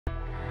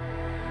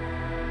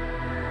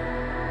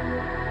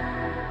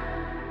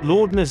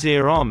Lord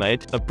Nazir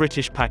Ahmed, a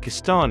British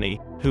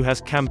Pakistani, who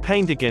has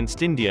campaigned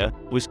against India,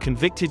 was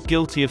convicted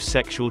guilty of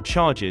sexual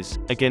charges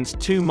against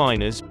 2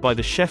 minors by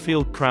the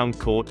Sheffield Crown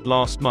Court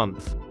last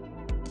month.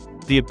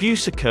 The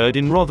abuse occurred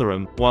in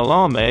Rotherham, while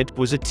Ahmed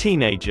was a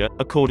teenager,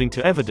 according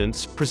to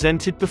evidence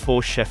presented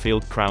before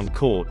Sheffield Crown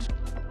Court.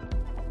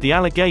 The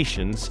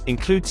allegations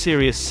include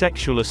serious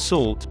sexual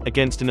assault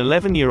against an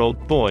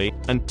 11-year-old boy,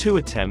 and 2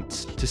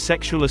 attempts to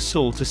sexual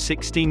assault a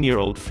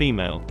 16-year-old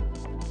female.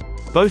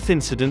 Both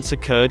incidents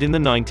occurred in the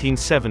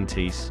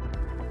 1970s.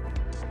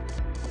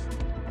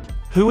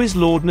 Who is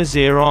Lord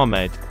Nazir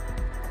Ahmed?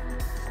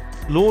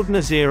 Lord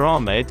Nazir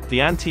Ahmed,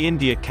 the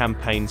anti-India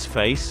campaign's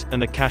face,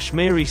 and a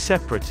Kashmiri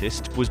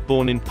separatist, was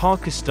born in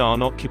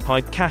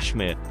Pakistan-occupied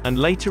Kashmir, and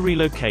later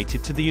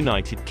relocated to the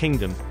United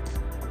Kingdom.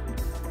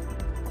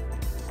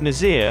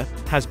 Nazir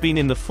has been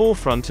in the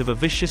forefront of a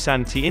vicious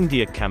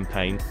anti-India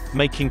campaign,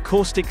 making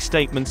caustic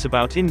statements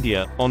about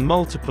India on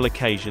multiple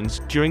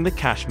occasions during the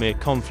Kashmir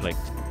conflict.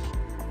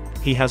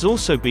 He has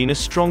also been a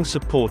strong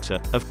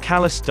supporter of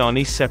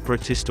Khalistani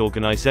separatist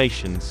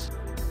organizations.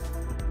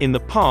 In the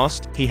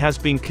past, he has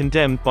been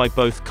condemned by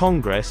both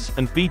Congress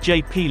and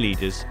BJP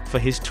leaders for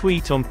his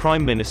tweet on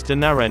Prime Minister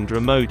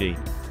Narendra Modi.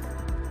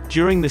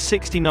 During the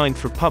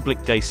 69th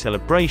Republic Day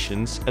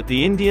celebrations at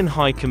the Indian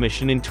High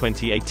Commission in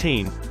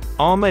 2018,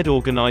 Ahmed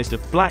organized a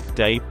Black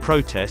Day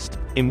protest,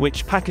 in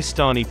which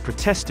Pakistani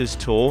protesters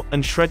tore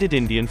and shredded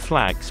Indian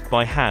flags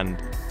by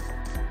hand.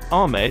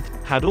 Ahmed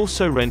had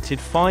also rented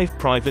 5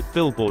 private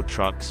billboard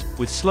trucks,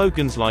 with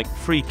slogans like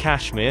 "Free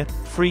Kashmir",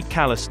 "Free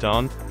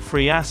Khalistan",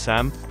 "Free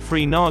Assam",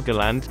 "Free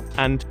Nagaland",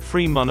 and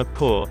 "Free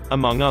Manipur",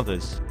 among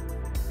others.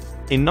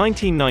 In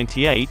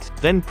 1998,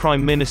 then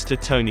Prime Minister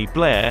Tony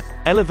Blair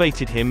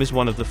elevated him as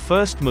one of the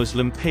first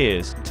Muslim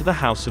peers to the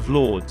House of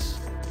Lords.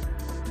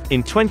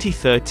 In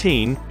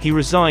 2013, he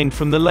resigned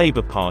from the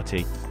Labour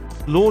Party.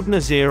 Lord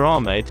Nazir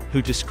Ahmed,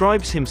 who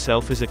describes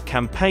himself as a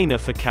campaigner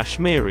for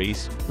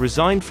Kashmiris,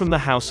 resigned from the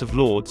House of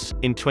Lords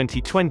in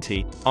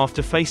 2020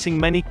 after facing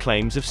many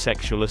claims of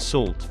sexual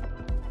assault.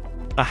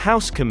 A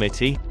House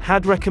committee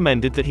had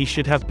recommended that he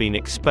should have been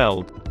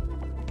expelled.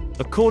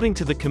 According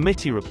to the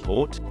committee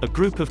report, a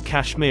group of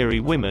Kashmiri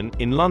women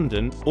in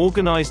London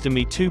organized a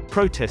Me Too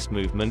protest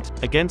movement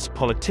against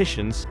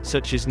politicians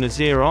such as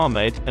Nazir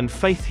Ahmed and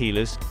faith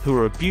healers who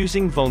are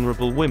abusing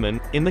vulnerable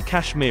women in the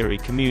Kashmiri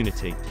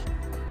community.